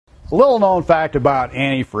A little known fact about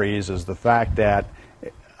antifreeze is the fact that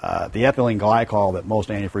the ethylene glycol that most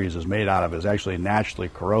antifreeze is made out of is actually naturally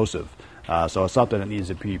corrosive. So it's something that needs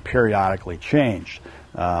to be periodically changed.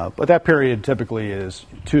 But that period typically is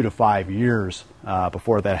 2 to 5 years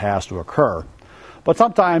before that has to occur. But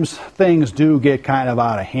sometimes things do get kind of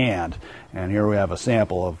out of hand. And here we have a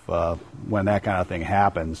sample of when that kind of thing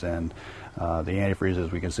happens. And the antifreeze,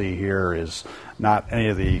 as we can see here, is not any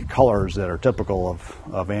of the colors that are typical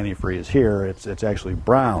of antifreeze here. It's actually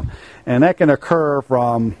brown. And that can occur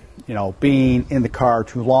from, being in the car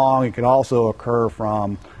too long. It can also occur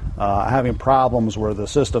from having problems where the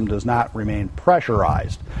system does not remain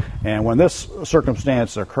pressurized. And when this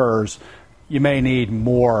circumstance occurs, you may need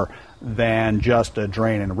more than just a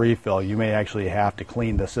drain and refill. You may actually have to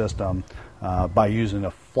clean the system by using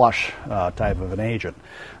a flush type of an agent.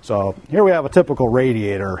 So here we have a typical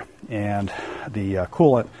radiator, and the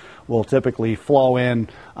coolant will typically flow in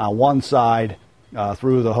on one side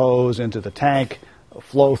through the hose into the tank,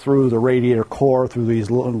 flow through the radiator core through these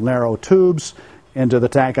little narrow tubes into the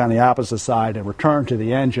tank on the opposite side, and return to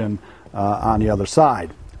the engine on the other side.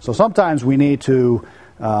 So sometimes we need to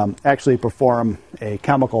actually perform a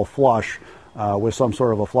chemical flush with some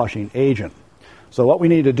sort of a flushing agent. So what we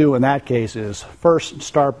need to do in that case is first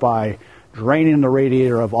start by draining the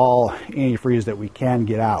radiator of all antifreeze that we can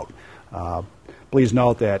get out. Please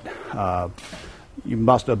note that you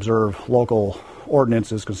must observe local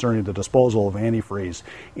ordinances concerning the disposal of antifreeze.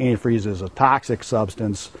 Antifreeze is a toxic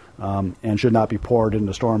substance and should not be poured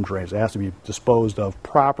into storm drains. It has to be disposed of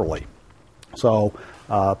properly. So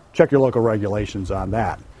check your local regulations on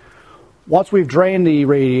that. Once we've drained the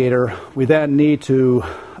radiator, we then need to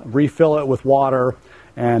refill it with water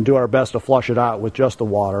and do our best to flush it out with just the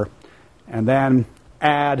water, and then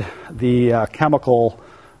add the chemical,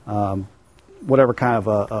 whatever kind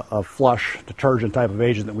of a flush detergent type of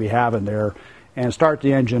agent that we have in there, and start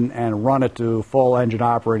the engine and run it to full engine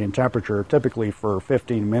operating temperature, typically for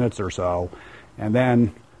 15 minutes or so, and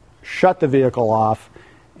then shut the vehicle off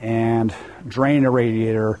and drain the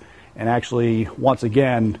radiator, and actually once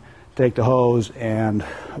again take the hose and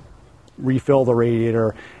refill the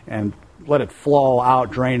radiator and let it flow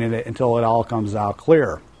out, draining it until it all comes out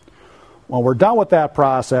clear. When we're done with that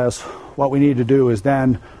process, what we need to do is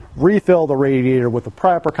then refill the radiator with the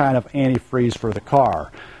proper kind of antifreeze for the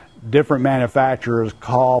car. Different manufacturers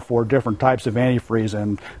call for different types of antifreeze,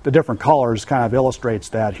 and the different colors kind of illustrates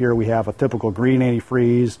that. Here we have a typical green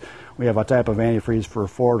antifreeze. We have a type of antifreeze for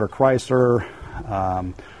Ford or Chrysler,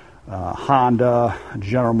 Honda,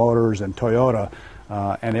 General Motors, and Toyota.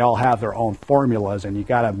 And they all have their own formulas, and you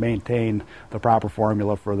got to maintain the proper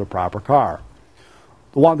formula for the proper car.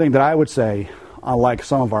 The one thing that I would say, unlike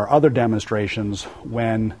some of our other demonstrations,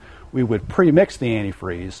 when we would pre-mix the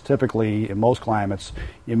antifreeze, typically in most climates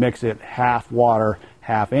you mix it half water,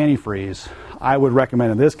 half antifreeze. I would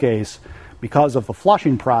recommend in this case, because of the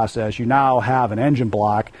flushing process, you now have an engine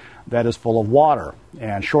block that is full of water,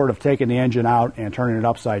 and short of taking the engine out and turning it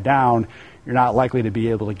upside down, you're not likely to be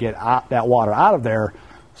able to get that water out of there.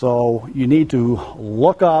 So you need to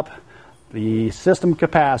look up the system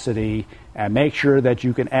capacity and make sure that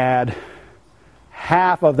you can add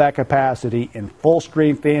half of that capacity in full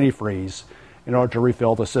strength antifreeze in order to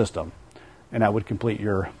refill the system. And that would complete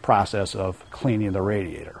your process of cleaning the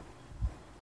radiator.